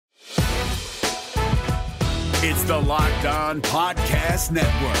It's the Locked On Podcast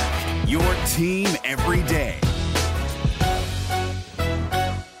Network, your team every day.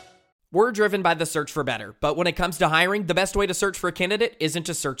 We're driven by the search for better, but when it comes to hiring, the best way to search for a candidate isn't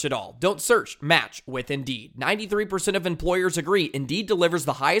to search at all. Don't search, match with Indeed. 93% of employers agree Indeed delivers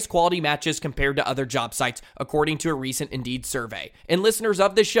the highest quality matches compared to other job sites, according to a recent Indeed survey. And listeners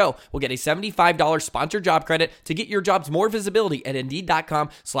of this show will get a $75 sponsored job credit to get your jobs more visibility at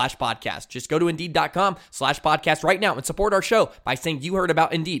Indeed.com/podcast. Just go to Indeed.com/podcast right now and support our show by saying you heard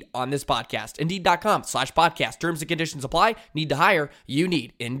about Indeed on this podcast. Indeed.com/podcast. Terms and conditions apply. Need to hire? You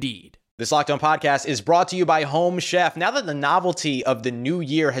need Indeed. This Locked On Podcast is brought to you by Home Chef. Now that the novelty of the new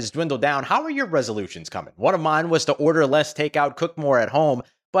year has dwindled down, how are your resolutions coming? One of mine was to order less takeout, cook more at home,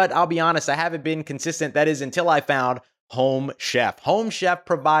 but I'll be honest, I haven't been consistent. That is until I found Home Chef. Home Chef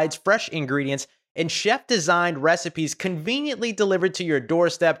provides fresh ingredients and chef-designed recipes conveniently delivered to your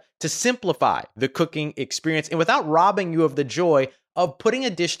doorstep to simplify the cooking experience and without robbing you of the joy of putting a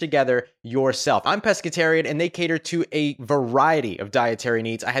dish together yourself. I'm pescatarian and they cater to a variety of dietary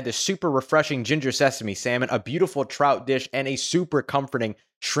needs. I had this super refreshing ginger sesame salmon, a beautiful trout dish, and a super comforting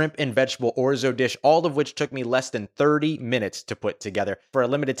shrimp and vegetable orzo dish, all of which took me less than 30 minutes to put together. For a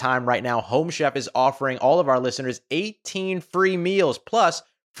limited time right now, Home Chef is offering all of our listeners 18 free meals plus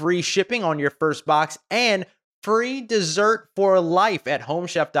free shipping on your first box and free dessert for life at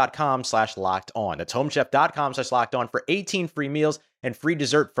homechef.com/locked on. That's homechef.com/locked on for 18 free meals and free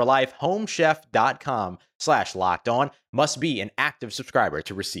dessert for life. Homechef.com/locked on. Must be an active subscriber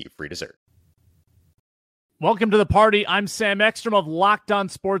to receive free dessert. Welcome to the party. I'm Sam Ekstrom of Locked On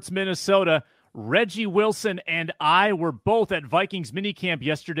Sports Minnesota. Reggie Wilson and I were both at Vikings minicamp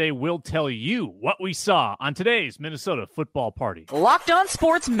yesterday. We'll tell you what we saw on today's Minnesota football party. Locked On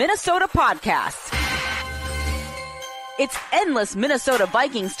Sports Minnesota podcast. It's endless Minnesota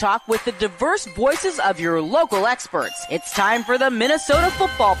Vikings talk with the diverse voices of your local experts. It's time for the Minnesota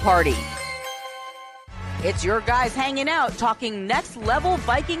football party. It's your guys hanging out talking next-level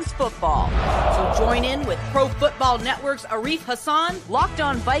Vikings football. So join in with Pro Football Network's Arif Hassan, Locked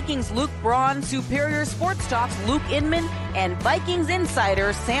On Vikings Luke Braun, Superior Sports Talk's Luke Inman, and Vikings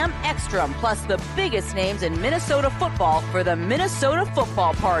insider Sam Ekstrom, plus the biggest names in Minnesota football for the Minnesota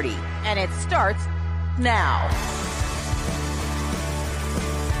football party. And it starts now.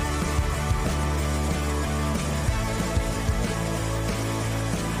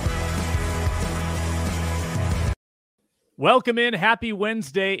 Welcome in. Happy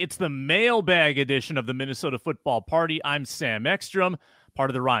Wednesday. It's the mailbag edition of the Minnesota football party. I'm Sam Ekstrom,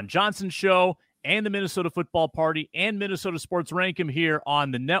 part of the Ron Johnson Show and the Minnesota football party and Minnesota Sports Rankum here on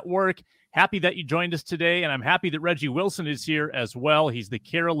the network. Happy that you joined us today, and I'm happy that Reggie Wilson is here as well. He's the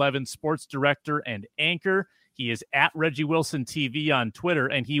KARE 11 sports director and anchor. He is at Reggie Wilson TV on Twitter,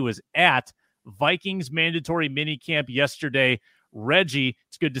 and he was at Vikings mandatory minicamp yesterday. Reggie,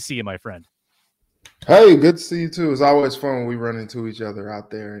 it's good to see you, my friend. Hey, good to see you too. It's always fun when we run into each other out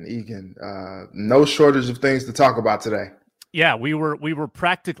there in Eagan. No shortage of things to talk about today. Yeah, we were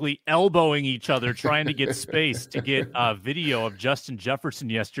practically elbowing each other trying to get space to get a video of Justin Jefferson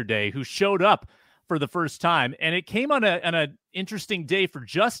yesterday, who showed up for the first time. And it came on an interesting day for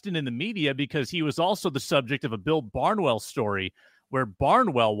Justin in the media because he was also the subject of a Bill Barnwell story where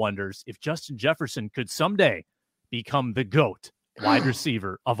Barnwell wonders if Justin Jefferson could someday become the GOAT wide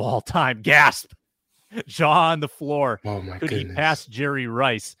receiver of all time. Gasp. Jaw on the floor. Oh my Could goodness. he pass Jerry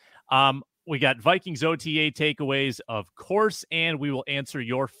Rice? We got Vikings OTA takeaways, of course, and we will answer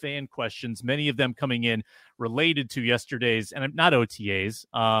your fan questions, many of them coming in related to yesterday's, and not OTAs,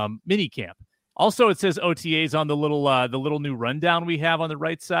 minicamp. Also, it says OTAs on the little new rundown we have on the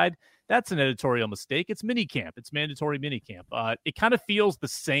right side. That's an editorial mistake. It's minicamp. It's mandatory minicamp. It kind of feels the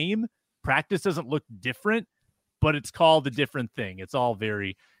same. Practice doesn't look different, but it's called a different thing. It's all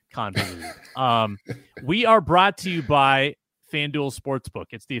very convoluted. We are brought to you by FanDuel Sportsbook.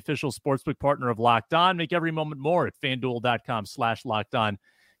 It's the official sportsbook partner of Locked On. Make every moment more at FanDuel.com/Locked On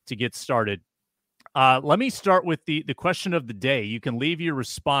to get started. Let me start with the question of the day. You can leave your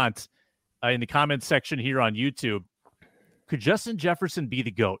response in the comments section here on YouTube. Could Justin Jefferson be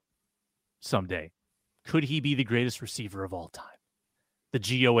the GOAT someday? Could he be the greatest receiver of all time? The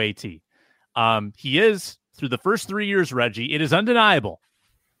GOAT. He is, through the first 3 years, Reggie, it is undeniable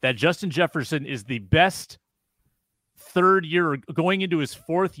that Justin Jefferson is the best third year, going into his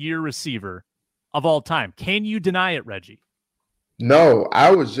fourth year receiver of all time. Can you deny it, Reggie? No, I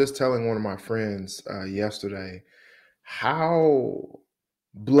was just telling one of my friends yesterday how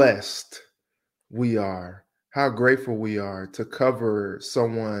blessed we are, how grateful we are to cover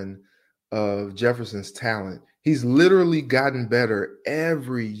someone of Jefferson's talent. He's literally gotten better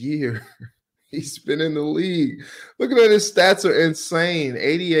every year He's been in the league. Looking at his stats are insane.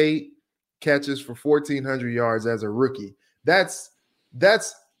 88 catches for 1,400 yards as a rookie. That's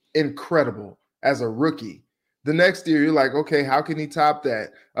incredible as a rookie. The next year, you're like, okay, how can he top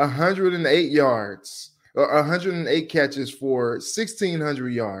that? 108 yards, or 108 catches for 1,600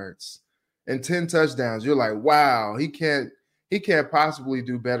 yards and 10 touchdowns. You're like, wow, he can't possibly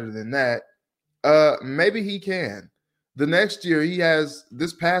do better than that. Maybe he can. The next year, he has,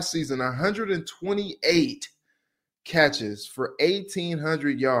 this past season, 128 catches for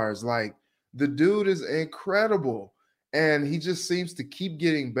 1,800 yards. Like, the dude is incredible. And he just seems to keep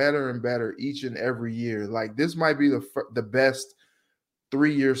getting better and better each and every year. Like, this might be the best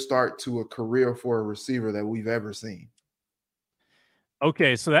 3-year start to a career for a receiver that we've ever seen.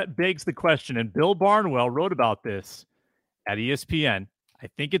 Okay, so that begs the question, and Bill Barnwell wrote about this at ESPN. I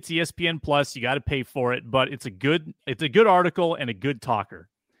think it's ESPN Plus. You got to pay for it, but it's a good article and a good talker.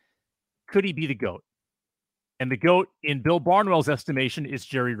 Could he be the GOAT? And the GOAT, in Bill Barnwell's estimation, is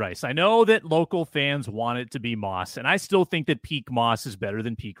Jerry Rice. I know that local fans want it to be Moss, and I still think that peak Moss is better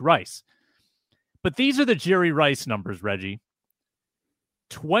than peak Rice. But these are the Jerry Rice numbers, Reggie.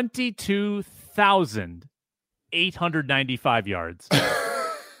 22,895 yards.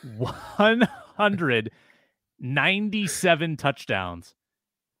 197 touchdowns.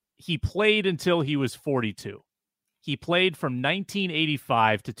 He played until he was 42. He played from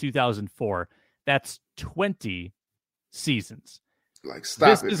 1985 to 2004. That's 20 seasons. Like,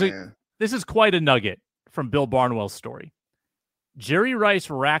 stop man. This is quite a nugget from Bill Barnwell's story. Jerry Rice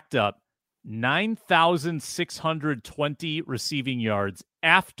racked up 9,620 receiving yards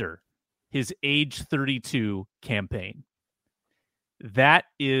after his age 32 campaign. That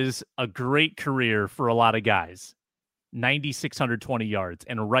is a great career for a lot of guys. 9,620 yards.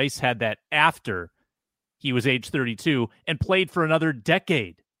 And Rice had that after he was age 32 and played for another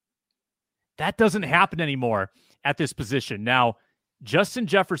decade. That doesn't happen anymore at this position. Now, Justin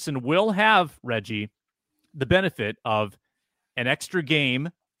Jefferson will have, Reggie, the benefit of an extra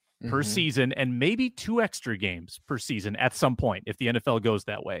game per season and maybe 2 extra games per season at some point if the NFL goes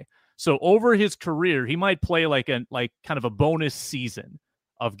that way. So over his career, he might play like kind of a bonus season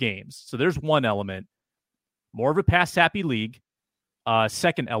of games. So there's one element. More of a pass-happy league.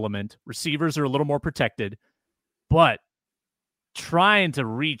 Second element, receivers are a little more protected. But trying to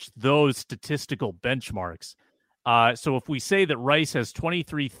reach those statistical benchmarks. So if we say that Rice has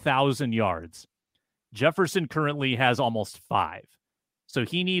 23,000 yards, Jefferson currently has almost 5. So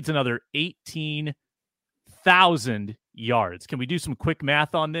he needs another 18,000 yards. Can we do some quick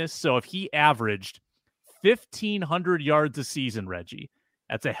math on this? So if he averaged 1,500 yards a season, Reggie,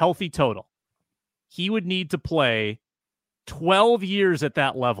 that's a healthy total. He would need to play 12 years at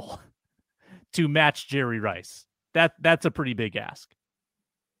that level to match Jerry Rice. That's a pretty big ask.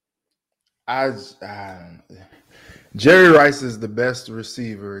 Jerry Rice is the best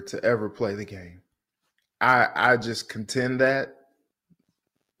receiver to ever play the game. I just contend that.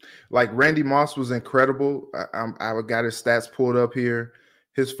 Like, Randy Moss was incredible. I got his stats pulled up here.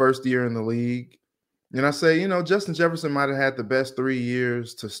 His first year in the league. And I say, Justin Jefferson might have had the best 3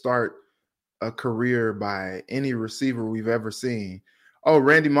 years to start a career by any receiver we've ever seen. Oh,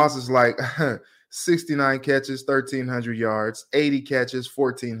 Randy Moss is like 69 catches, 1,300 yards, 80 catches,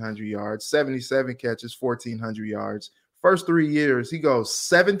 1,400 yards, 77 catches, 1,400 yards. First 3 years, he goes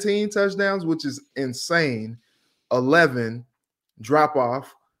 17 touchdowns, which is insane. 11 drop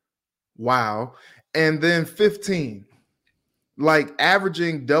off. Wow. And then 15, like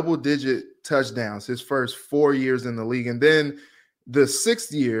averaging double-digit touchdowns his first 4 years in the league. And then the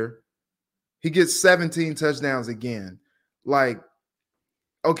 6th year, he gets 17 touchdowns again. Like,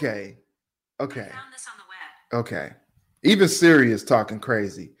 okay. I found this on the web. Okay. Even Siri is talking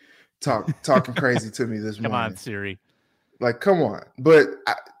crazy. Talking crazy to me this morning. Come on, Siri. Like, come on. But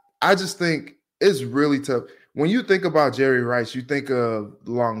I just think it's really tough. When you think about Jerry Rice, you think of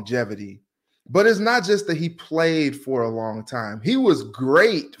longevity. But it's not just that he played for a long time. He was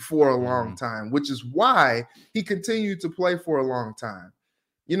great for a long time, which is why he continued to play for a long time.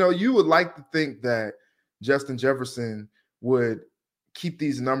 You would like to think that Justin Jefferson would keep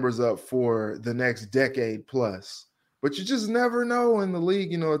these numbers up for the next decade plus, but you just never know in the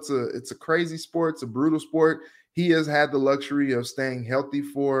league. It's a crazy sport. It's a brutal sport. He has had the luxury of staying healthy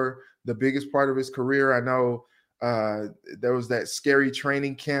for the biggest part of his career. I know there was that scary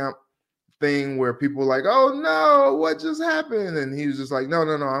training camp thing where people were like, "Oh no, what just happened?" And he was just like, "No,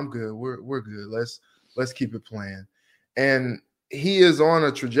 I'm good. We're good. Let's keep it playing." And he is on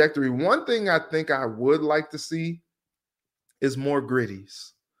a trajectory. One thing I think I would like to see is more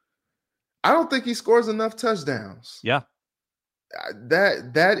gritties. I don't think he scores enough touchdowns. Yeah.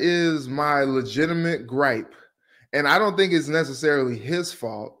 That is my legitimate gripe. And I don't think it's necessarily his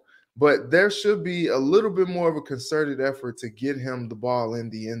fault, but there should be a little bit more of a concerted effort to get him the ball in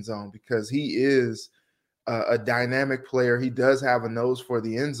the end zone, because he is a dynamic player. He does have a nose for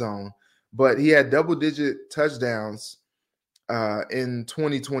the end zone, but he had double-digit touchdowns in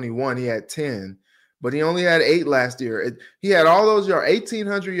 2021. He had 10, but he only had 8 last year. He had all those yards,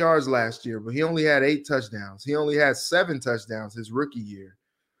 1,800 yards last year, but he only had 8 touchdowns. He only had 7 touchdowns his rookie year.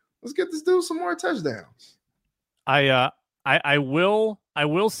 Let's get this dude some more touchdowns. I will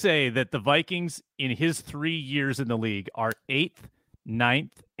say that the Vikings in his 3 years in the league are 8th,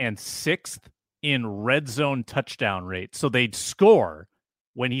 9th, and 6th in red zone touchdown rate. So they'd score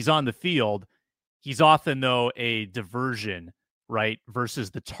when he's on the field. He's often, though, a diversion, right, versus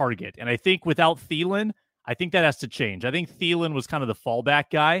the target. And I think without Thielen, I think that has to change. I think Thielen was kind of the fallback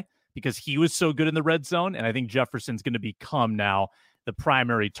guy because he was so good in the red zone. And I think Jefferson's going to become now the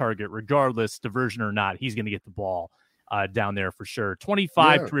primary target, regardless, diversion or not. He's going to get the ball down there for sure.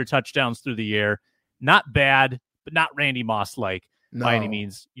 25 career touchdowns through the air. Not bad, but not Randy Moss-like by any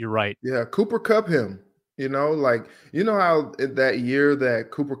means. You're right. Yeah, Cooper Kupp him. You know, like, you know how in that year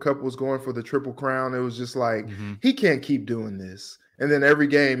that Cooper Kupp was going for the Triple Crown, it was just like, he can't keep doing this. And then every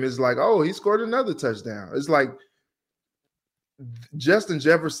game is like, oh, he scored another touchdown. It's like Justin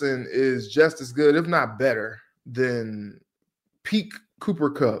Jefferson is just as good, if not better, than peak Cooper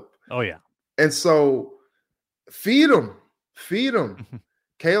Kupp. Oh, yeah. And so feed him.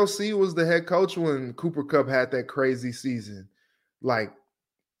 KOC was the head coach when Cooper Kupp had that crazy season. Like,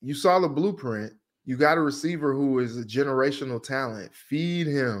 you saw the blueprint. You got a receiver who is a generational talent. Feed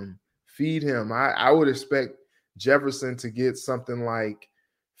him. I would expect Jefferson to get something like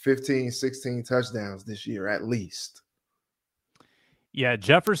 15, 16 touchdowns this year at least. Yeah,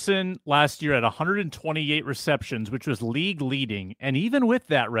 Jefferson last year had 128 receptions, which was league leading. And even with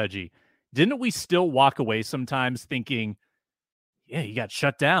that, Reggie, didn't we still walk away sometimes thinking, yeah, he got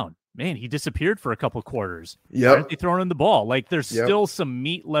shut down. Man, he disappeared for a couple quarters. Why aren't they throwing him the ball? Like, there's still some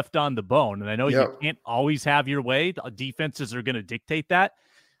meat left on the bone. And I know you can't always have your way. The defenses are going to dictate that.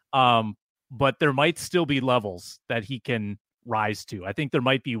 But there might still be levels that he can rise to. I think there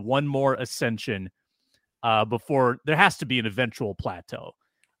might be one more ascension before there has to be an eventual plateau.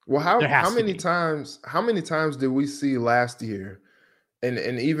 Well, how many times did we see last year,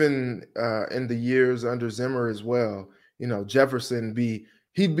 and even in the years under Zimmer as well, you know, Jefferson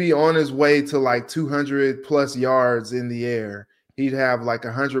he'd be on his way to like 200 plus yards in the air. He'd have like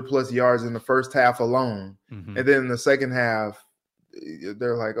 100 plus yards in the first half alone. And then in the second half,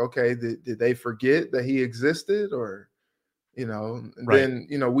 they're like, okay, did they forget that he existed? Or, you know, then,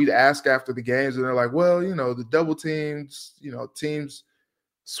 you know, we'd ask after the games and they're like, well, you know, the double teams, you know, teams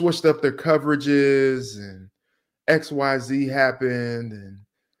switched up their coverages and XYZ happened. And,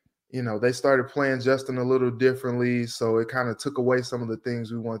 you know, they started playing Justin a little differently. So it kind of took away some of the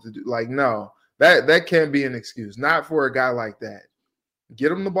things we wanted to do. Like, no, that can't be an excuse. Not for a guy like that.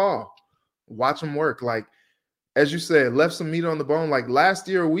 Get him the ball. Watch him work. Like, as you said, left some meat on the bone. Like last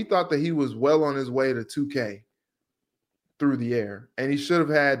year, we thought that he was well on his way to 2K through the air. And he should have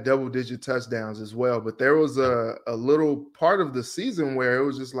had double-digit touchdowns as well. But there was a little part of the season where it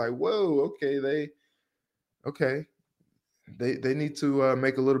was just like, whoa, They need to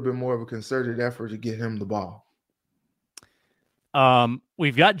make a little bit more of a concerted effort to get him the ball.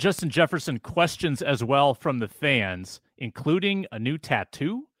 We've got Justin Jefferson questions as well from the fans, including a new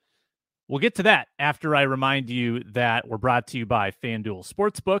tattoo. We'll get to that after I remind you that we're brought to you by FanDuel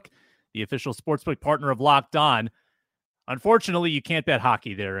Sportsbook, the official sportsbook partner of Locked On. Unfortunately, you can't bet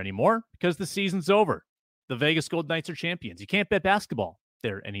hockey there anymore because the season's over. The Vegas Golden Knights are champions. You can't bet basketball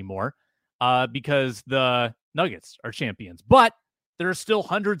there anymore because the Nuggets are champions. But there are still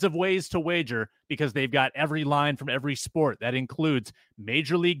hundreds of ways to wager because they've got every line from every sport. That includes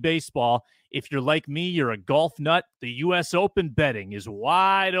Major League Baseball. If you're like me, you're a golf nut. The U.S. Open betting is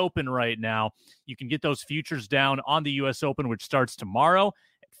wide open right now. You can get those futures down on the U.S. Open, which starts tomorrow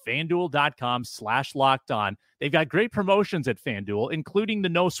at FanDuel.com/LockedOn. They've got great promotions at FanDuel, including the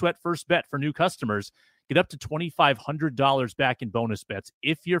no-sweat first bet for new customers. Get up to $2,500 back in bonus bets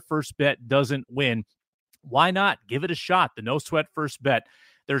if your first bet doesn't win. Why not? Give it a shot. The no-sweat first bet.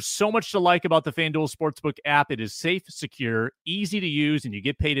 There's so much to like about the FanDuel Sportsbook app. It is safe, secure, easy to use, and you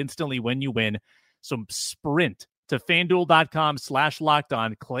get paid instantly when you win. So sprint to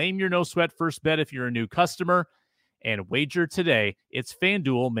FanDuel.com/LockedOn. Claim your no-sweat first bet if you're a new customer, and wager today. It's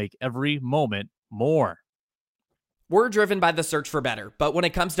FanDuel. Make every moment more. We're driven by the search for better, but when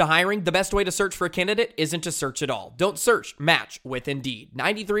it comes to hiring, the best way to search for a candidate isn't to search at all. Don't search, match with Indeed.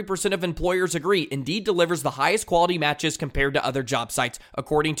 93% of employers agree Indeed delivers the highest quality matches compared to other job sites,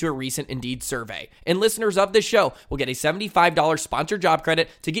 according to a recent Indeed survey. And listeners of this show will get a $75 sponsored job credit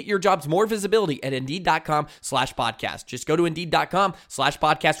to get your jobs more visibility at Indeed.com/podcast. Just go to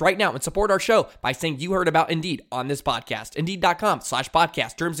Indeed.com/podcast right now and support our show by saying you heard about Indeed on this podcast.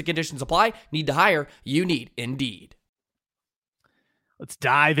 Indeed.com/podcast. Terms and conditions apply. Need to hire? You need Indeed. Let's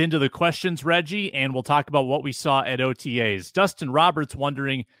dive into the questions, Reggie, and we'll talk about what we saw at OTAs. Dustin Roberts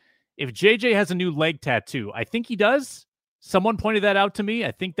wondering if JJ has a new leg tattoo. I think he does. Someone pointed that out to me.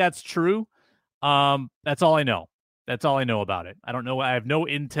 I think that's true. That's all I know. That's all I know about it. I don't know. I have no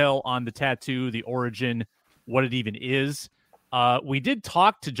intel on the tattoo, the origin, what it even is. We did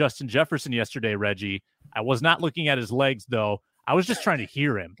talk to Justin Jefferson yesterday, Reggie. I was not looking at his legs, though. I was just trying to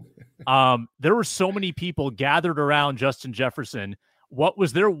hear him. There were so many people gathered around Justin Jefferson. What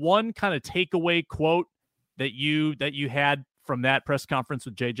was there one kind of takeaway quote that you had from that press conference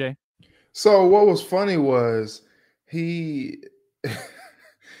with JJ? So what was funny was he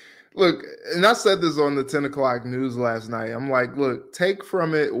look, and I said this on the 10 o'clock news last night. I'm like, look, take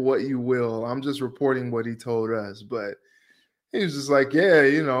from it what you will. I'm just reporting what he told us. But he was just like, yeah,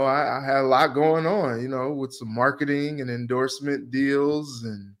 I had a lot going on, with some marketing and endorsement deals.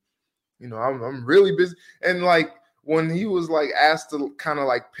 And, I'm really busy. And like, when he was like asked to kind of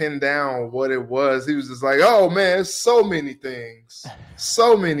like pin down what it was, he was just like, "Oh man, there's so many things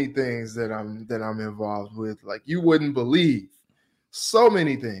that I'm involved with. Like you wouldn't believe, so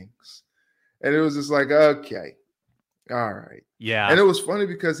many things." And it was just like, okay, all right, yeah. And it was funny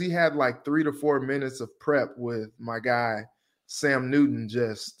because he had like 3 to 4 minutes of prep with my guy Sam Newton.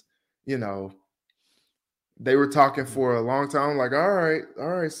 Just they were talking for a long time. I'm like, all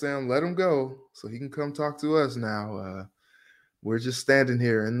right, Sam, let him go so he can come talk to us now. We're just standing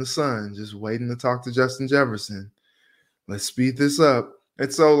here in the sun, just waiting to talk to Justin Jefferson. Let's speed this up.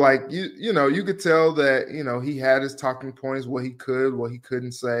 And so, like, you could tell that, he had his talking points, what he could, what he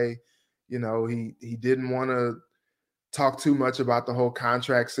couldn't say. He didn't want to talk too much about the whole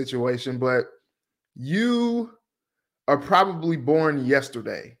contract situation, but you are probably born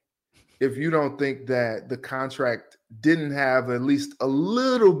yesterday if you don't think that the contract didn't have at least a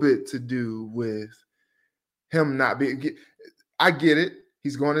little bit to do with him not being – I get it.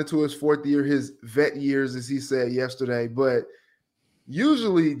 He's going into his 4th year, his vet years, as he said yesterday. But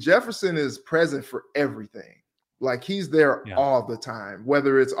usually Jefferson is present for everything. Like he's there all the time,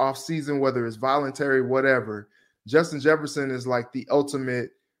 whether it's off season, whether it's voluntary, whatever. Justin Jefferson is like the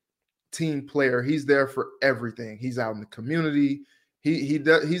ultimate team player. He's there for everything. He's out in the community.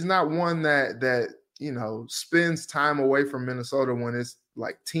 He's not one that spends time away from Minnesota when it's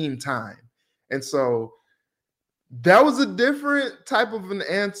like team time. And so that was a different type of an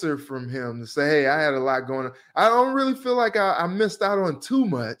answer from him to say, hey, I had a lot going on. I don't really feel like I missed out on too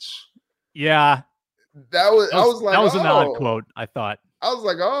much. Yeah. That was an odd quote, I thought. I was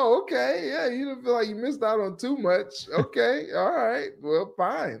like, oh, okay. Yeah, you didn't feel like you missed out on too much. Okay. All right. Well,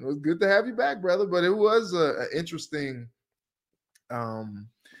 fine. It was good to have you back, brother. But it was an interesting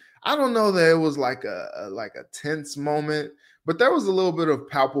I don't know that it was like a tense moment, but there was a little bit of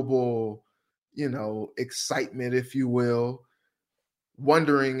palpable, excitement, if you will,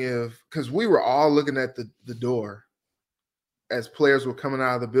 wondering because we were all looking at the door as players were coming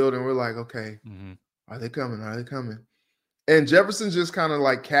out of the building. We're like, okay, Are they coming? Are they coming? And Jefferson just kind of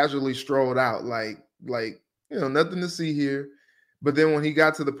like casually strolled out, like nothing to see here. But then when he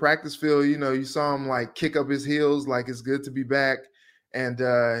got to the practice field, you saw him like kick up his heels, like it's good to be back. And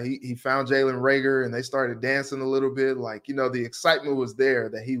he found Jalen Reagor and they started dancing a little bit. Like, the excitement was there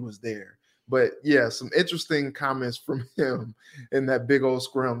that he was there. But yeah, some interesting comments from him in that big old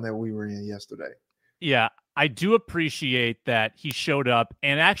scrum that we were in yesterday. Yeah, I do appreciate that he showed up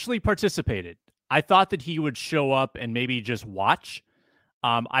and actually participated. I thought that he would show up and maybe just watch.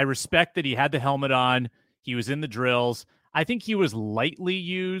 I respect that he had the helmet on. He was in the drills. I think he was lightly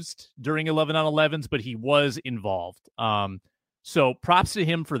used during 11-on-11s, but he was involved. So props to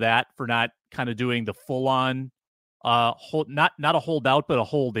him for that, for not kind of doing the full-on not a holdout, but a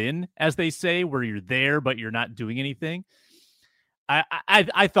hold in, as they say, where you're there, but you're not doing anything.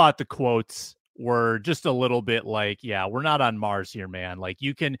 I thought the quotes were just a little bit like, yeah, we're not on Mars here, man. Like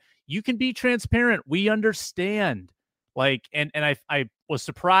you can be transparent. We understand. Like, and I was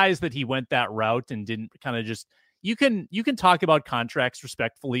surprised that he went that route and didn't kind of just, you can talk about contracts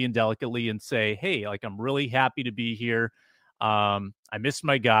respectfully and delicately and say, hey, like, I'm really happy to be here. I missed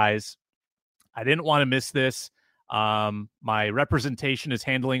my guys. I didn't want to miss this. My representation is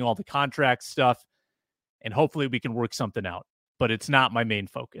handling all the contract stuff. and hopefully we can work something out. But it's not my main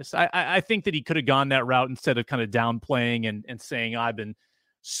focus. I think that he could have gone that route instead of kind of downplaying and saying, I've been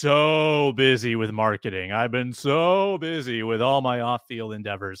so busy with marketing. I've been so busy with all my off-field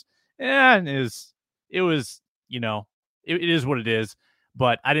endeavors. And it was, it is what it is.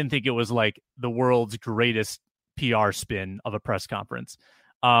 But I didn't think it was like the world's greatest PR spin of a press conference.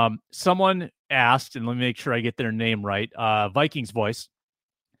 Someone asked, and let me make sure I get their name right, Vikings Voice,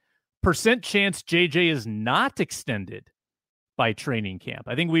 percent chance JJ is not extended by training camp.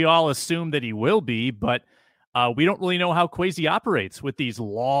 I think we all assume that he will be, but we don't really know how Kwesi operates with these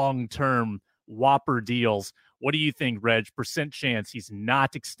long-term whopper deals. What do you think, Reg? Percent chance he's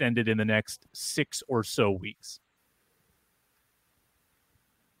not extended in the next 6 or so weeks?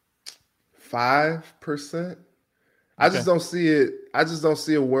 5%. I just don't see it. I just don't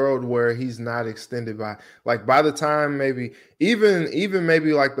see a world where he's not extended by the time maybe even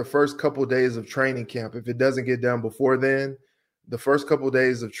maybe like the first couple of days of training camp. If it doesn't get done before then, the first couple of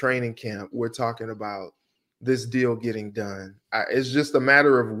days of training camp, we're talking about this deal getting done. It's just a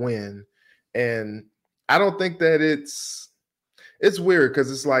matter of when. And I don't think that it's weird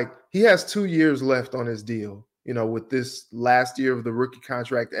because it's like he has 2 years left on his deal, with this last year of the rookie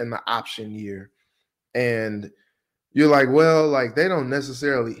contract and the option year. And you're like, well, like they don't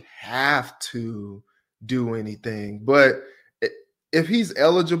necessarily have to do anything. But if he's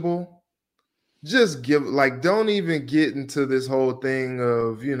eligible, just don't even get into this whole thing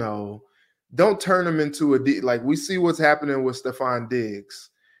of, don't turn him into like we see what's happening with Stephon Diggs.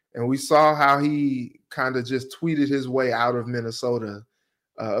 And we saw how he kind of just tweeted his way out of Minnesota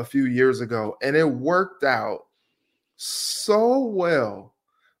a few years ago. And it worked out so well.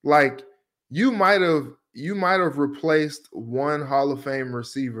 Like you might have replaced one Hall of Fame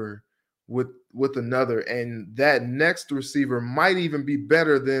receiver with another, and that next receiver might even be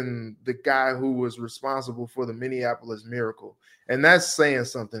better than the guy who was responsible for the Minneapolis Miracle. And that's saying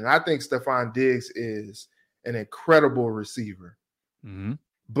something. I think Stephon Diggs is an incredible receiver. Mm-hmm.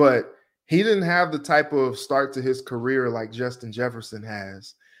 But he didn't have the type of start to his career like Justin Jefferson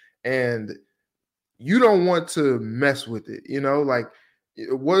has. And you don't want to mess with it. Like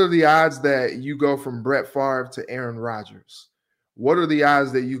what are the odds that you go from Brett Favre to Aaron Rodgers? What are the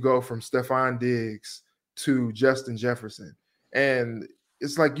odds that you go from Stephon Diggs to Justin Jefferson? And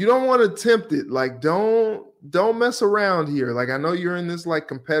it's like, you don't want to tempt it. Like, don't mess around here. Like, I know you're in this like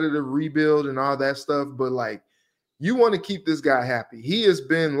competitive rebuild and all that stuff, but like, you want to keep this guy happy. He has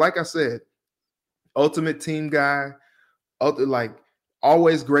been, like I said, ultimate team guy, like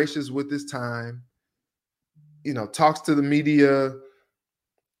always gracious with his time, talks to the media,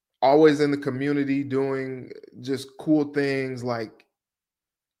 always in the community doing just cool things. Like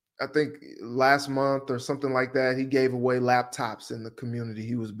I think last month or something like that, he gave away laptops in the community.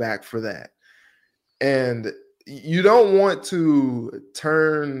 He was back for that. And you don't want to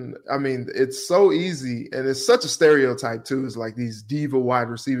it's so easy, and it's such a stereotype too. It's like these diva wide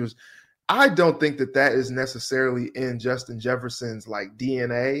receivers. I don't think that is necessarily in Justin Jefferson's like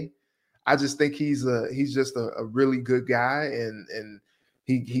DNA. I just think he's just a really good guy, and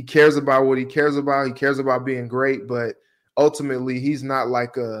he cares about what he cares about. He cares about being great, but ultimately he's not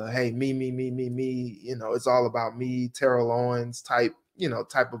like hey, me, it's all about me, Terrell Owens type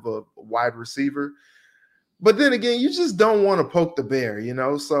of a wide receiver. But then again, you just don't want to poke the bear,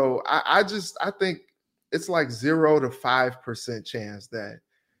 So I think it's like 0 to 5% chance that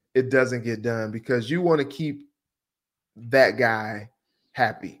it doesn't get done, because you want to keep that guy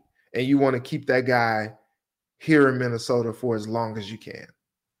happy and you want to keep that guy here in Minnesota for as long as you can.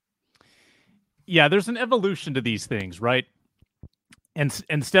 Yeah, there's an evolution to these things, right? And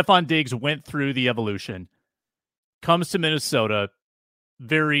Stephon Diggs went through the evolution, comes to Minnesota,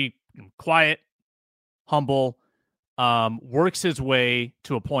 very quiet, humble, works his way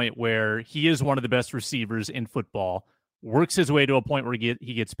to a point where he is one of the best receivers in football, works his way to a point where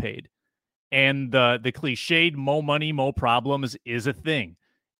he gets paid. And the cliched mo money, mo problems is a thing.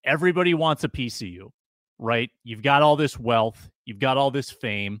 Everybody wants a piece of you, right? You've got all this wealth, you've got all this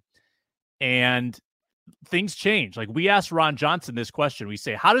fame, and things change. Like we asked Ron Johnson this question. We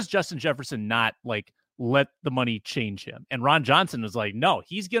say, how does Justin Jefferson not like let the money change him? And Ron Johnson was like, no,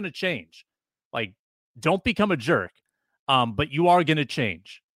 he's going to change. Like, don't become a jerk, but you are going to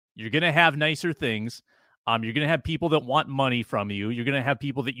change. You're going to have nicer things. You're going to have people that want money from you. You're going to have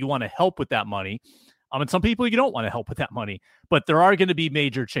people that you want to help with that money. And some people you don't want to help with that money. But there are going to be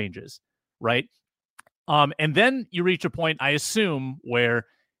major changes, right? And then you reach a point, I assume, where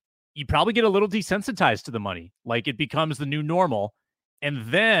you probably get a little desensitized to the money. Like it becomes the new normal. And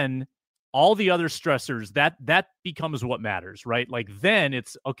then all the other stressors, that becomes what matters, right? Like then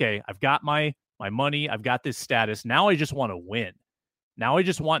it's, okay, I've got my my money. I've got this status. Now I just want to win. Now I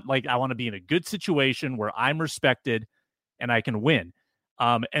just want, I want to be in a good situation where I'm respected and I can win.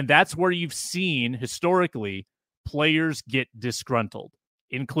 And that's where you've seen historically players get disgruntled,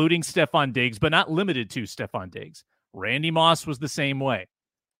 including Stephon Diggs, but not limited to Stephon Diggs. Randy Moss was the same way,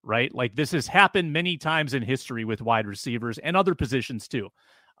 right? Like, this has happened many times in history with wide receivers and other positions too.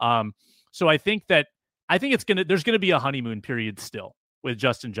 So I think there's going to be a honeymoon period still with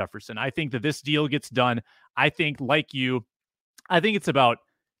Justin Jefferson. I think that this deal gets done. I think, like you, I think it's about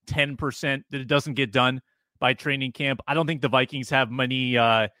 10% that it doesn't get done by training camp. I don't think the Vikings have many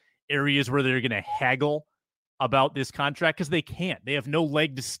areas where they're going to haggle about this contract, because they can't. They have no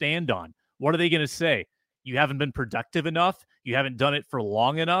leg to stand on. What are they going to say? You haven't been productive enough. You haven't done it for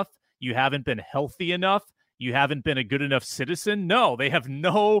long enough. You haven't been healthy enough. You haven't been a good enough citizen. No, they have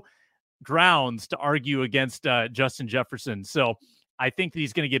no grounds to argue against Justin Jefferson. So I think that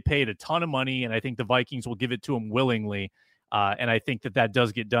he's going to get paid a ton of money, and I think the Vikings will give it to him willingly. And I think that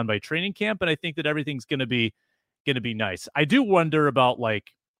does get done by training camp, and I think that everything's going to be nice. I do wonder about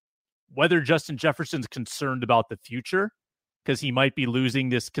whether Justin Jefferson's concerned about the future, because he might be losing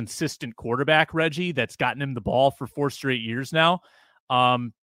this consistent quarterback, Reggie, that's gotten him the ball for 4 straight years now.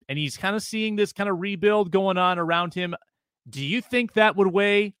 And he's kind of seeing this kind of rebuild going on around him. Do you think that would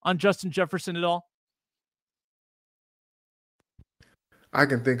weigh on Justin Jefferson at all? I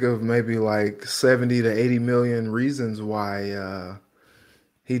can think of maybe 70 to 80 million reasons why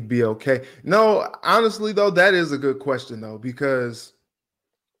he'd be okay. No, honestly, though, that is a good question, though, because,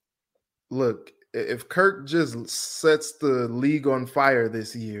 look, if Kirk just sets the league on fire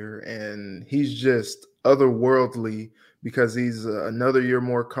this year and he's just otherworldly because he's another year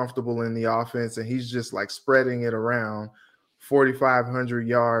more comfortable in the offense and he's just spreading it around, 4,500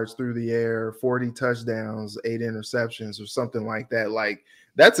 yards through the air, 40 touchdowns, 8 interceptions or something like that.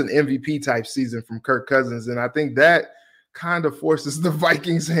 That's an MVP type season from Kirk Cousins. And I think that kind of forces the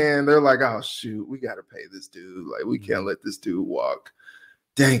Vikings' hand. They're like, oh, shoot, we got to pay this dude. We can't let this dude walk.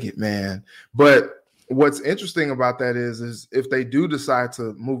 Dang it, man. But what's interesting about that is if they do decide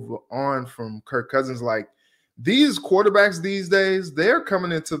to move on from Kirk Cousins, these quarterbacks these days, they're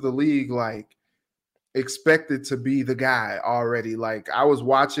coming into the league expected to be the guy already. I was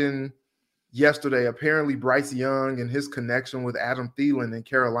watching yesterday, apparently Bryce Young and his connection with Adam Thielen in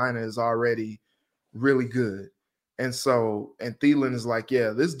Carolina is already really good. And Thielen is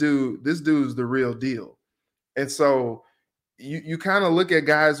yeah, this dude's the real deal. And so you kind of look at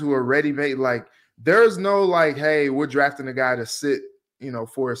guys who are ready-made. There's no hey, we're drafting a guy to sit,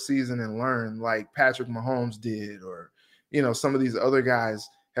 for a season and learn like Patrick Mahomes did, or, some of these other guys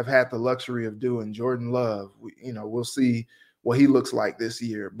have had the luxury of doing. Jordan Love, we'll see what he looks like this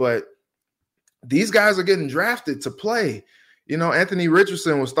year. But these guys are getting drafted to play. Anthony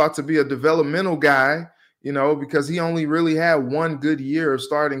Richardson was thought to be a developmental guy, because he only really had one good year of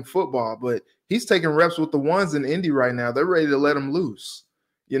starting football. But he's taking reps with the ones in Indy right now. They're ready to let him loose.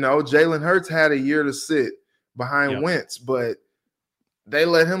 Jalen Hurts had a year to sit behind Wentz, but they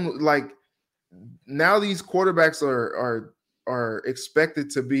let him now these quarterbacks are expected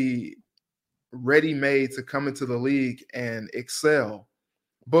to be ready-made to come into the league and excel.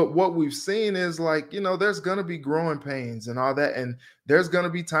 But what we've seen is there's going to be growing pains and all that. And there's going to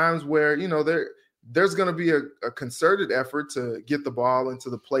be times where, there's going to be a concerted effort to get the ball into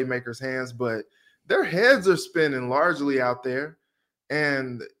the playmakers' hands, but their heads are spinning largely out there.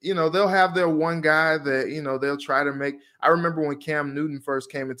 And, they'll have their one guy that, they'll try to make. I remember when Cam Newton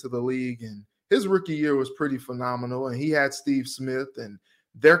first came into the league, and his rookie year was pretty phenomenal. And he had Steve Smith, and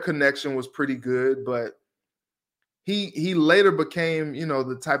their connection was pretty good. But he later became,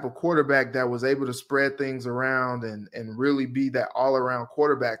 the type of quarterback that was able to spread things around and really be that all-around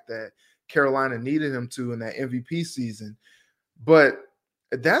quarterback that Carolina needed him to in that MVP season. But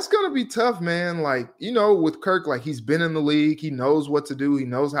that's going to be tough, man. With Kirk, he's been in the league. He knows what to do. He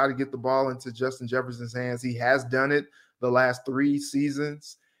knows how to get the ball into Justin Jefferson's hands. He has done it the last 3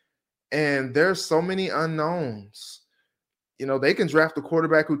 seasons. And there's so many unknowns. They can draft a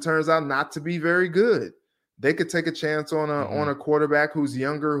quarterback who turns out not to be very good. They could take a chance on a quarterback who's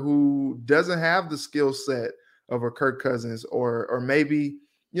younger, who doesn't have the skill set of a Kirk Cousins, or maybe,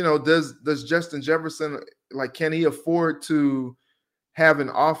 does Justin Jefferson, can he afford to have an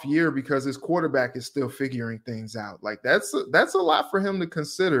off year because his quarterback is still figuring things out? That's a lot for him to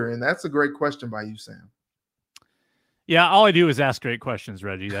consider. And that's a great question by you, Sam. Yeah, all I do is ask great questions,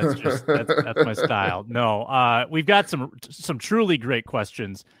 Reggie. That's just that's my style. No, we've got some truly great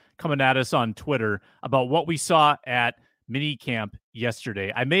questions coming at us on Twitter about what we saw at mini camp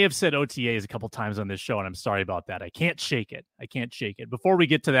yesterday. I may have said OTAs a couple times on this show, and I'm sorry about that. I can't shake it. Before we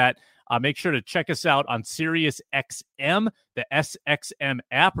get to that, make sure to check us out on Sirius XM, the SXM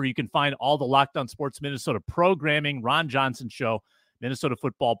app, where you can find all the Locked On Sports Minnesota programming, Ron Johnson Show, Minnesota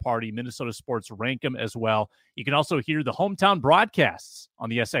Football Party, Minnesota Sports Rankem as well. You can also hear the hometown broadcasts on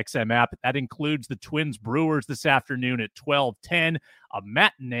the SXM app. That includes the Twins Brewers this afternoon at 12:10, a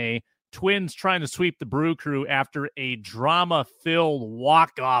matinee. Twins trying to sweep the Brew Crew after a drama-filled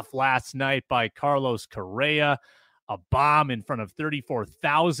walk-off last night by Carlos Correa, a bomb in front of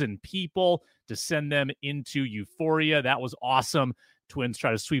 34,000 people to send them into euphoria. That was awesome. Twins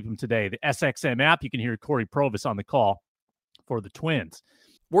try to sweep them today. The SXM app, you can hear Corey Provis on the call for the Twins.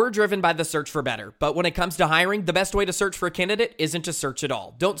 We're driven by the search for better, but when it comes to hiring, the best way to search for a candidate isn't to search at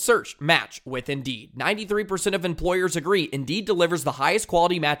all. Don't search, match with Indeed. 93% of employers agree Indeed delivers the highest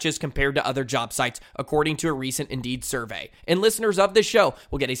quality matches compared to other job sites, according to a recent Indeed survey. And listeners of this show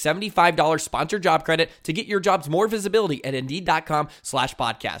will get a $75 sponsored job credit to get your jobs more visibility at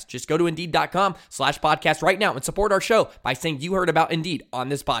Indeed.com/podcast. Just go to Indeed.com/podcast right now and support our show by saying you heard about Indeed on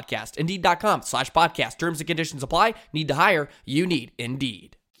this podcast. Indeed.com/podcast. Terms and conditions apply. Need to hire? You need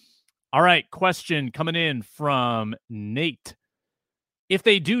Indeed. All right, question coming in from Nate. If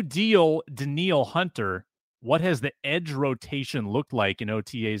they do deal Danielle Hunter, what has the edge rotation looked like in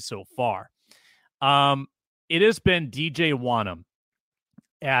OTAs so far? It has been DJ Wanham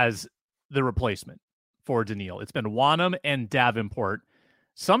as the replacement for Danielle. It's been Wanham and Davenport.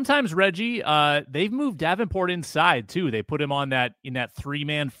 Sometimes, Reggie, they've moved Davenport inside, too. They put him on in that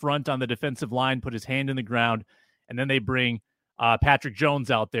three-man front on the defensive line, put his hand in the ground, and then they bring Patrick Jones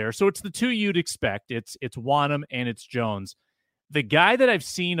out there. So it's the two you'd expect. It's Wanham and it's Jones. The guy that I've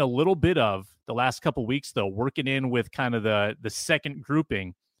seen a little bit of the last couple weeks, though, working in with kind of the second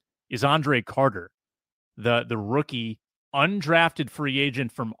grouping is Andre Carter, the rookie, undrafted free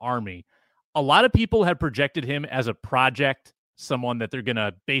agent from Army. A lot of people have projected him as a project, someone that they're going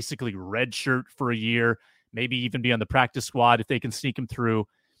to basically redshirt for a year, maybe even be on the practice squad if they can sneak him through.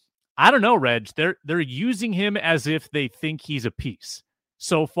 I don't know, Reg. They're using him as if they think he's a piece.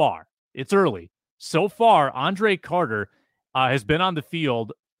 So far, it's early. So far, Andre Carter has been on the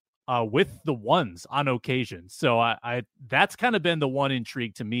field with the ones on occasion. So that's kind of been the one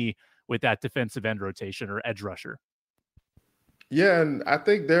intrigue to me with that defensive end rotation or edge rusher. Yeah, and I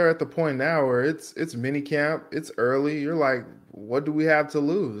think they're at the point now where it's mini camp. It's early. You're like, what do we have to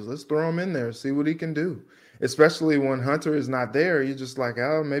lose? Let's throw him in there, see what he can do. Especially when Hunter is not there, you're just like,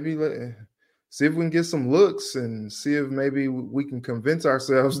 oh, maybe see if we can get some looks and see if maybe we can convince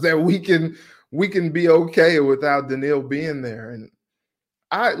ourselves that we can be okay without Danielle being there. And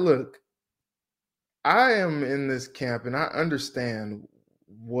I am in this camp and I understand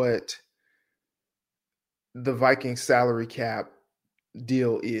what the Vikings salary cap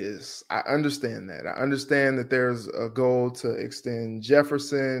deal is. I understand that. I understand that there's a goal to extend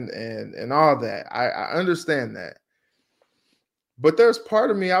Jefferson and all that. I understand that. But there's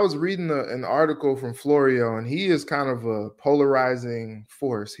part of me, I was reading an article from Florio, and he is kind of a polarizing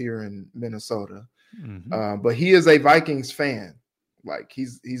force here in Minnesota. Mm-hmm. But he is a Vikings fan. Like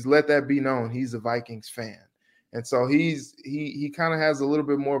he's let that be known. He's a Vikings fan. And so he kind of has a little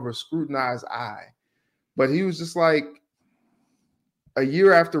bit more of a scrutinized eye. But he was just like, a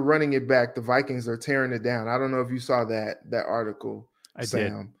year after running it back, the Vikings are tearing it down. I don't know if you saw that article,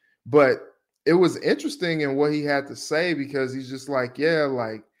 Sam. Did. But it was interesting in what he had to say because he's just like, yeah,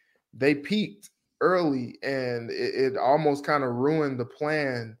 like they peaked early and it almost kind of ruined the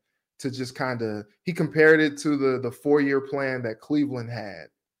plan to just kind of – he compared it to the 4-year plan that Cleveland had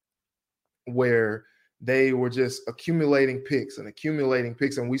where they were just accumulating picks. And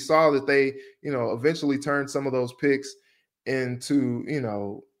we saw that they, eventually turned some of those picks into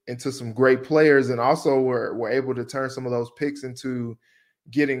some great players and also were able to turn some of those picks into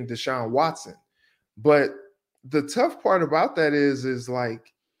getting Deshaun Watson. But the tough part about that is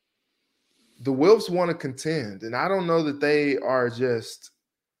like the Wilfs want to contend. And I don't know that they are just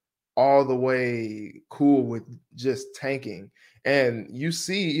all the way cool with just tanking. And you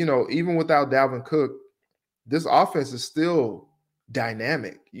see, even without Dalvin Cook, this offense is still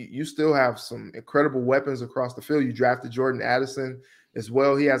dynamic. You still have some incredible weapons across the field. You drafted Jordan Addison as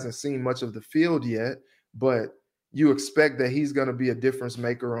well. He hasn't seen much of the field yet, but you expect that he's going to be a difference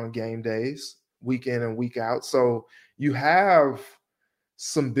maker on game days, week in and week out. So you have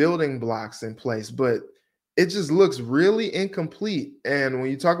some building blocks in place, but it just looks really incomplete. And when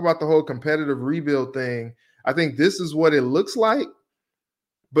you talk about the whole competitive rebuild thing, I think this is what it looks like.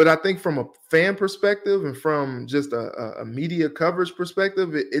 But I think from a fan perspective and from just a media coverage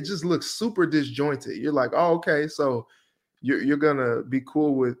perspective, it just looks super disjointed. You're like, oh, okay, so you're gonna be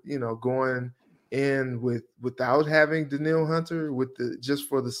cool with, going in without having Danielle Hunter just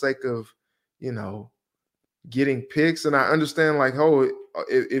for the sake of, getting picks. And I understand, like,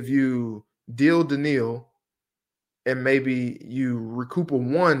 if you deal Danielle and maybe you recoup a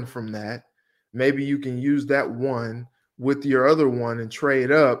one from that, maybe you can use that one with your other one and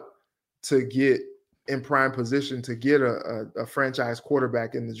trade up to get in prime position to get a franchise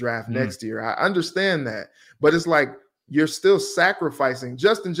quarterback in the draft next year. I understand that, but it's like you're still sacrificing.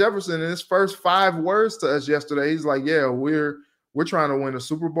 Justin Jefferson, in his first 5 words to us yesterday, he's like, yeah, we're trying to win a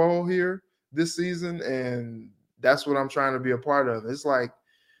Super Bowl here this season, and that's what I'm trying to be a part of. It's like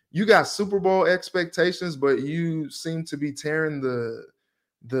you got Super Bowl expectations, but you seem to be tearing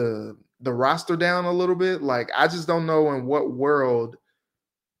the roster down a little bit. Like, I just don't know in what world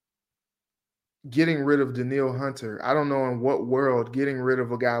getting rid of Danielle Hunter, I don't know in what world getting rid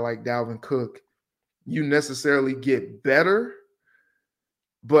of a guy like Dalvin Cook, you necessarily get better.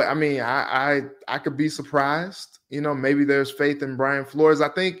 But I mean, I could be surprised. Maybe there's faith in Brian Flores. I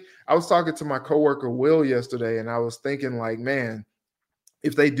think I was talking to my coworker Will yesterday, and I was thinking, like, man,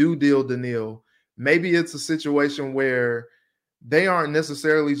 if they do deal Danielle, maybe it's a situation where they aren't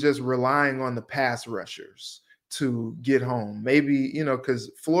necessarily just relying on the pass rushers to get home. Maybe,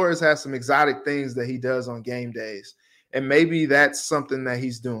 because Flores has some exotic things that he does on game days. And maybe that's something that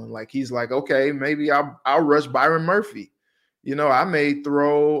he's doing. Like, he's like, okay, maybe I'll rush Byron Murphy. I may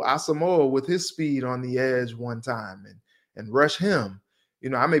throw Asamoah with his speed on the edge one time and rush him.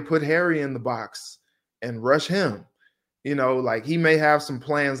 I may put Harry in the box and rush him. Like, he may have some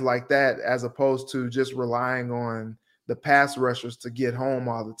plans like that as opposed to just relying on the pass rushers to get home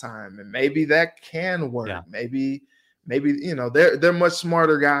all the time. And maybe that can work. Yeah. Maybe they're much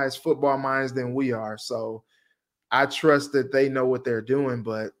smarter guys, football minds, than we are. So I trust that they know what they're doing,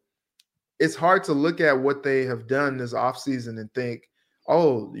 but it's hard to look at what they have done this offseason and think,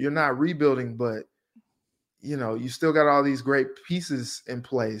 oh, you're not rebuilding, but you still got all these great pieces in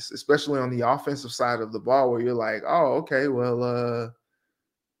place, especially on the offensive side of the ball, where you're like, oh, okay, well,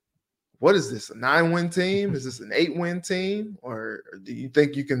 what is this, a 9-win team? Is this an 8-win team? Or do you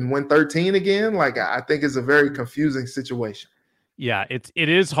think you can win 13 again? Like, I think it's a very confusing situation. Yeah, it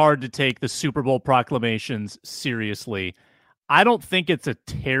is hard to take the Super Bowl proclamations seriously. I don't think it's a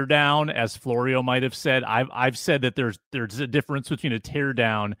teardown, as Florio might have said. I've said that there's a difference between a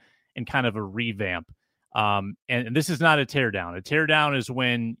teardown and kind of a revamp. And this is not a teardown. A teardown is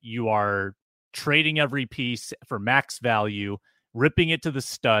when you are trading every piece for max value, ripping it to the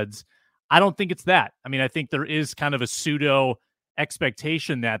studs. I don't think it's that. I mean, I think there is kind of a pseudo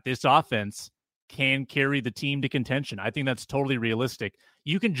expectation that this offense can carry the team to contention. I think that's totally realistic.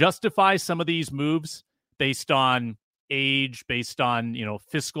 You can justify some of these moves based on age, based on,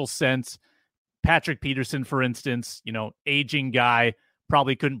 fiscal sense. Patrick Peterson, for instance, aging guy,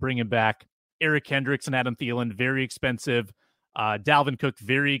 probably couldn't bring him back. Eric Kendricks and Adam Thielen, very expensive. Dalvin Cook,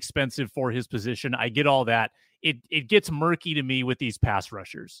 very expensive for his position. I get all that. It gets murky to me with these pass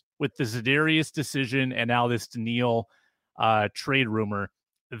rushers, with the Za'Darius decision and now this Danielle trade rumor.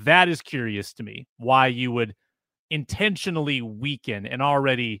 That is curious to me, why you would intentionally weaken an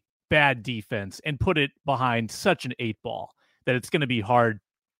already bad defense and put it behind such an 8-ball that it's going to be hard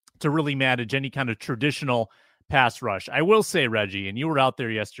to really manage any kind of traditional pass rush. I will say, Reggie, and you were out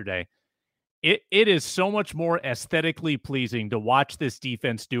there yesterday, it is so much more aesthetically pleasing to watch this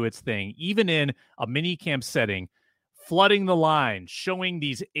defense do its thing, even in a mini camp setting, flooding the line, showing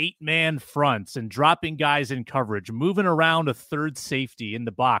these 8-man fronts and dropping guys in coverage, moving around a third safety in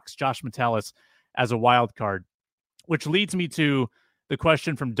the box, Josh Metellus as a wild card, which leads me to the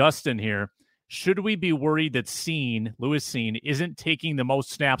question from Dustin here. Should we be worried that Lewis Cine isn't taking the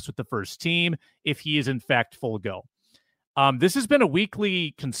most snaps with the first team if he is in fact full go? This has been a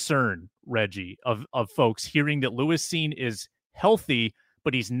weekly concern, Reggie, of folks hearing that Lewis Cine is healthy,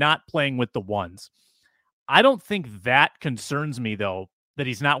 but he's not playing with the ones. I don't think that concerns me, though, that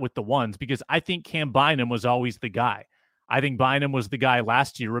he's not with the ones, because I think Cam Bynum was always the guy. I think Bynum was the guy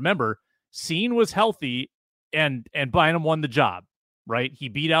last year. Remember, Cine was healthy, and Bynum won the job, right? He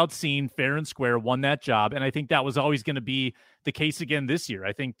beat out Cine fair and square, won that job, and I think that was always going to be the case again this year.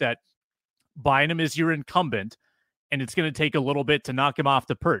 I think that Bynum is your incumbent, and it's going to take a little bit to knock him off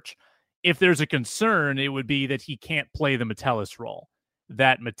the perch. If there's a concern, it would be that he can't play the Metellus role,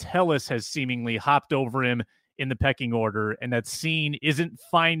 that Metellus has seemingly hopped over him in the pecking order, and that Cine isn't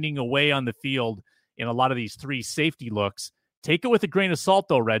finding a way on the field in a lot of these 3 safety looks. Take it with a grain of salt,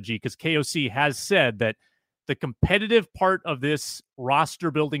 though, Reggie, because KOC has said that the competitive part of this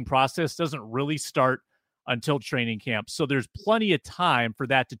roster-building process doesn't really start until training camp. So there's plenty of time for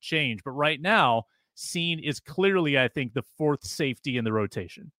that to change. But right now, Scene is clearly, I think, the fourth safety in the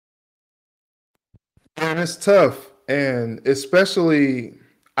rotation. And it's tough. And especially,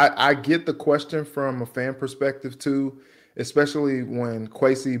 I get the question from a fan perspective too, especially when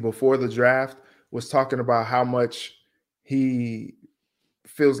Kwesi before the draft was talking about how much he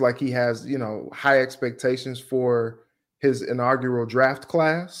feels like he has, high expectations for his inaugural draft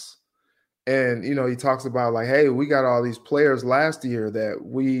class. And, he talks about like, hey, we got all these players last year that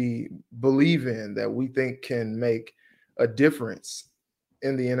we believe in, that we think can make a difference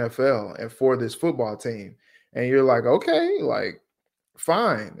in the NFL and for this football team. And you're like, okay, like,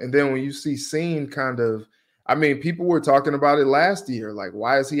 fine. And then when you see Scene people were talking about it last year. Like,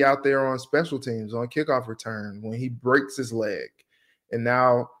 why is he out there on special teams, on kickoff return when he breaks his leg? And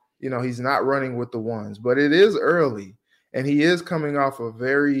now, he's not running with the ones, but it is early. And he is coming off a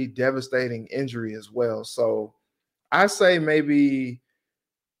very devastating injury as well. So I say maybe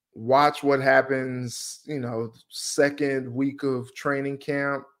watch what happens, second week of training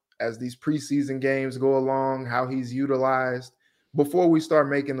camp as these preseason games go along, how he's utilized before we start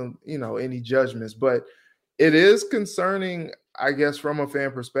making, any judgments. But it is concerning, I guess, from a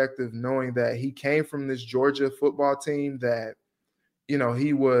fan perspective, knowing that he came from this Georgia football team that,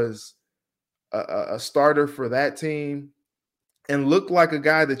 he was a starter for that team and looked like a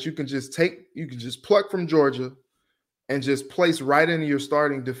guy that you can just pluck from Georgia and just place right into your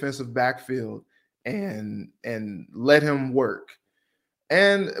starting defensive backfield and let him work.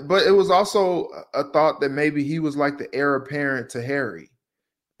 But it was also a thought that maybe he was like the heir apparent to Harry.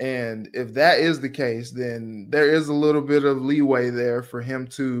 And if that is the case, then there is a little bit of leeway there for him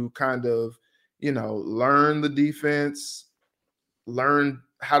to kind of, learn the defense, learn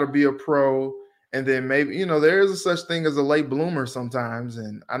how to be a pro. And then maybe, there is a such thing as a late bloomer sometimes.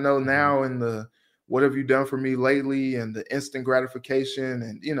 And I know now in the what have you done for me lately and the instant gratification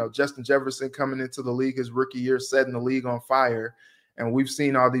and, Justin Jefferson coming into the league his rookie year, setting the league on fire. And we've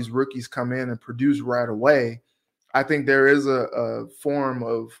seen all these rookies come in and produce right away. I think there is a form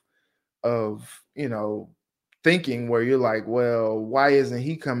of thinking where you're like, well, why isn't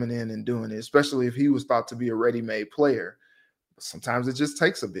he coming in and doing it? Especially if he was thought to be a ready-made player. Sometimes it just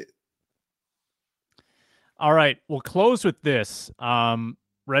takes a bit. All right, we'll close with this.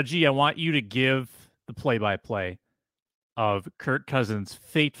 Reggie, I want you to give the play-by-play of Kirk Cousins'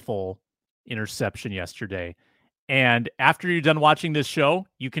 fateful interception yesterday. And after you're done watching this show,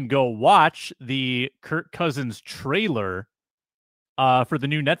 you can go watch the Kirk Cousins trailer for the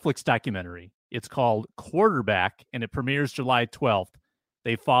new Netflix documentary. It's called Quarterback, and it premieres July 12th.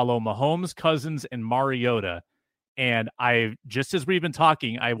 They follow Mahomes, Cousins, and Mariota. And just as we've been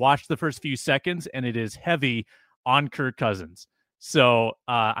talking, I watched the first few seconds, and it is heavy on Kirk Cousins. So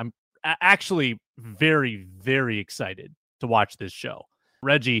I'm actually very, very excited to watch this show.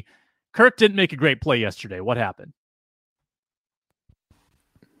 Reggie, Kirk didn't make a great play yesterday. What happened?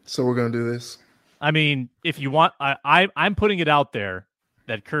 So we're going to do this? I mean, if you want, I'm putting it out there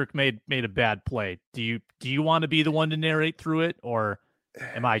that Kirk made a bad play. Do you want to be the one to narrate through it, or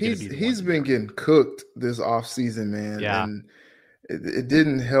am I going to be the one? He's been getting cooked this offseason, man. Yeah. And it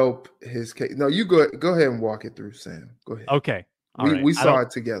didn't help his case. No, you go ahead and walk it through, Sam. Go ahead. Okay. We saw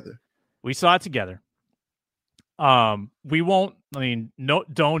it together. We saw it together. We won't. I mean, no,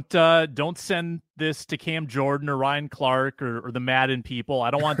 don't send this to Cam Jordan or Ryan Clark or the Madden people. I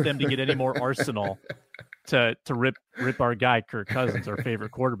don't want them to get any more arsenal to rip our guy Kirk Cousins, our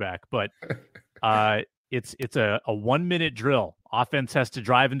favorite quarterback. But it's a 1 minute drill. Offense has to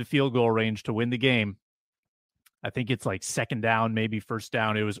drive into field goal range to win the game. I think it's like second down, maybe first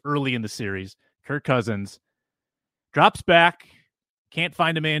down. It was early in the series. Kirk Cousins drops back, can't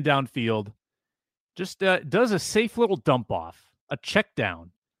find a man downfield. Just does a safe little dump off, a check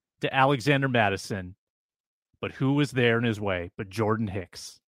down to Alexander Mattison. But who was there in his way but Jordan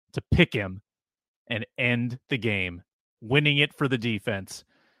Hicks to pick him and end the game, winning it for the defense.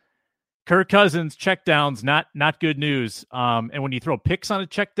 Kirk Cousins, check downs, not good news. And when you throw picks on a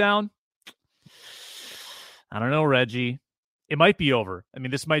check down, I don't know, Reggie. It might be over. I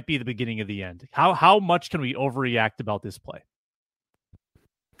mean, this might be the beginning of the end. How much can we overreact about this play?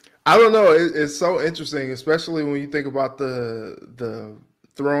 I don't know. It's so interesting, especially when you think about the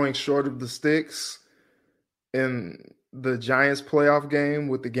throwing short of the sticks in the Giants playoff game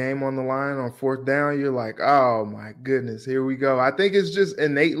with the game on the line on fourth down. You're like, oh my goodness, here we go. I think it's just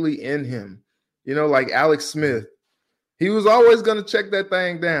innately in him, like Alex Smith. He was always going to check that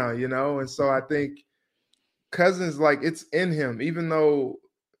thing down, and so I think Cousins, like, it's in him, even though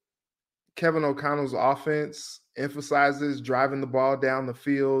Kevin O'Connell's offense emphasizes driving the ball down the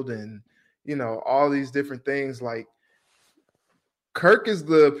field and, all these different things. Like, Kirk is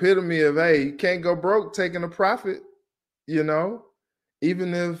the epitome of, hey, you can't go broke taking a profit,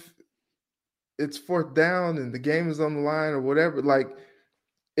 even if it's fourth down and the game is on the line or whatever. Like,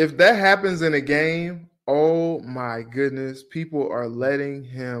 if that happens in a game, oh my goodness, people are letting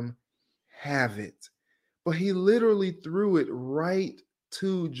him have it. But he literally threw it right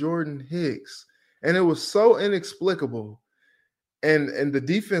to Jordan Hicks. And it was so inexplicable. And the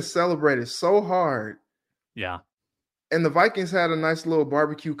defense celebrated so hard. Yeah. And the Vikings had a nice little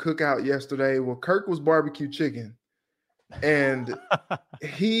barbecue cookout yesterday. Well, Kirk was barbecue chicken. And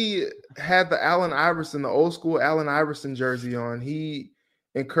he had the Allen Iverson, the old school Allen Iverson jersey on. He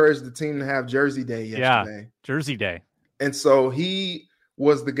encouraged the team to have Jersey Day yesterday. Yeah, Jersey Day. And so he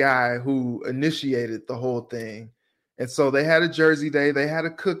was the guy who initiated the whole thing. And so they had a Jersey Day. They had a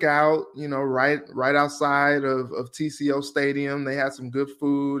cookout, right outside of TCO Stadium. They had some good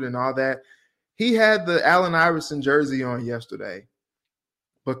food and all that. He had the Allen Iverson jersey on yesterday.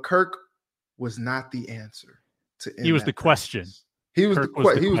 But Kirk was not the answer. He was the question. He was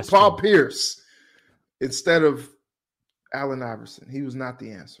he was Paul Pierce instead of Allen Iverson. He was not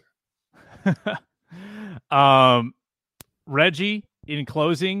the answer. Reggie, in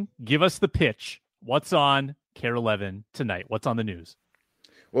closing, give us the pitch. What's on KARE 11 tonight? What's on the news?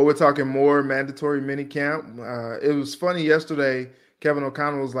 Well, we're talking more mandatory minicamp. It was funny yesterday. Kevin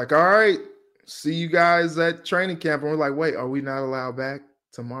O'Connell was like, all right, see you guys at training camp. And we're like, wait, are we not allowed back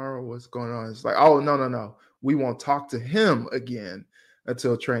tomorrow? What's going on? It's like, oh, no. We won't talk to him again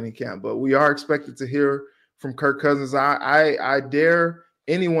until training camp. But we are expected to hear from Kirk Cousins. I dare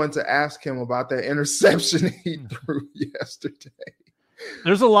anyone to ask him about that interception he threw yesterday.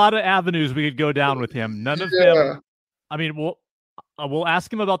 There's a lot of avenues we could go down with him. None of them. I mean, we'll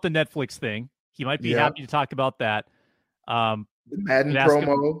ask him about the Netflix thing. He might be happy to talk about that. The Madden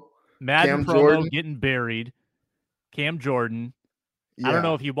promo. Madden promo Jordan. Getting buried. Cam Jordan. Yeah. I don't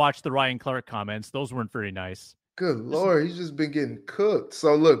know if you watched the Ryan Clark comments. Those weren't very nice. Good Lord. He's just been getting cooked.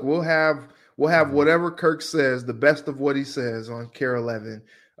 So look, we'll have whatever Kirk says, the best of what he says on KARE 11.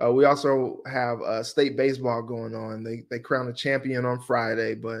 We also have state baseball going on. They crowned a champion on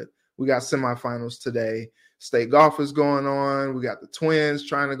Friday, but we got semifinals today. State golf is going on. We got the Twins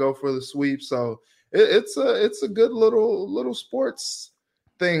trying to go for the sweep. So it's a good little sports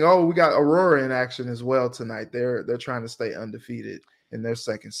thing. Oh, we got Aurora in action as well tonight. They're trying to stay undefeated in their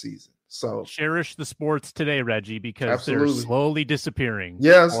second season. So cherish the sports today, Reggie, because they're slowly disappearing.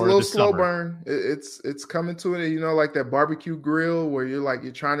 Yeah, it's a little slow burn. It's coming to it, like that barbecue grill where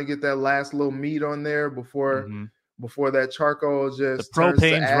you're trying to get that last little meat on there before that charcoal just the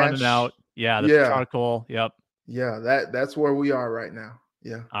propane's running out. Yeah, the charcoal. Yep. Yeah, that's where we are right now.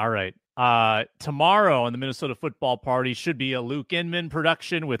 Yeah. All right. Tomorrow on the Minnesota Football Party should be a Luke Inman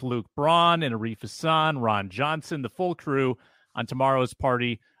production with Luke Braun and Arif Hassan, Ron Johnson, the full crew on tomorrow's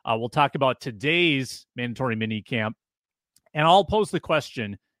party. We'll talk about today's mandatory mini camp, and I'll pose the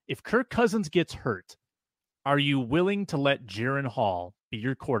question: if Kirk Cousins gets hurt, are you willing to let Jaron Hall be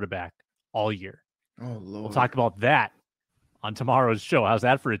your quarterback all year? Oh, Lord. We'll talk about that on tomorrow's show. How's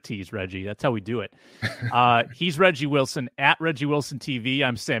that for a tease, Reggie? That's how we do it. He's Reggie Wilson at Reggie Wilson TV.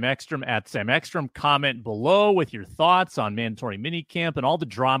 I'm Sam Ekstrom at Sam Ekstrom. Comment below with your thoughts on mandatory mini camp and all the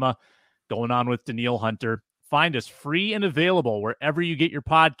drama going on with Danielle Hunter. Find us free and available wherever you get your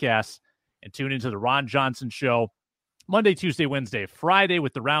podcasts, and tune into the Ron Johnson Show Monday, Tuesday, Wednesday, Friday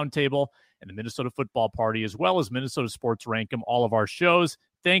with the Roundtable and the Minnesota Football Party, as well as Minnesota Sports Rankem, all of our shows.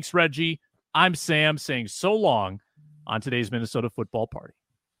 Thanks, Reggie. I'm Sam saying so long on today's Minnesota Football Party.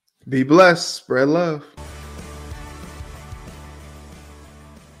 Be blessed. Spread love.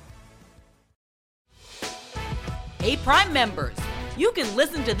 Hey, Prime members, you can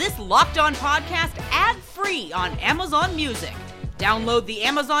listen to this Locked On podcast ad-free on Amazon Music. Download the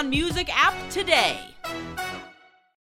Amazon Music app today.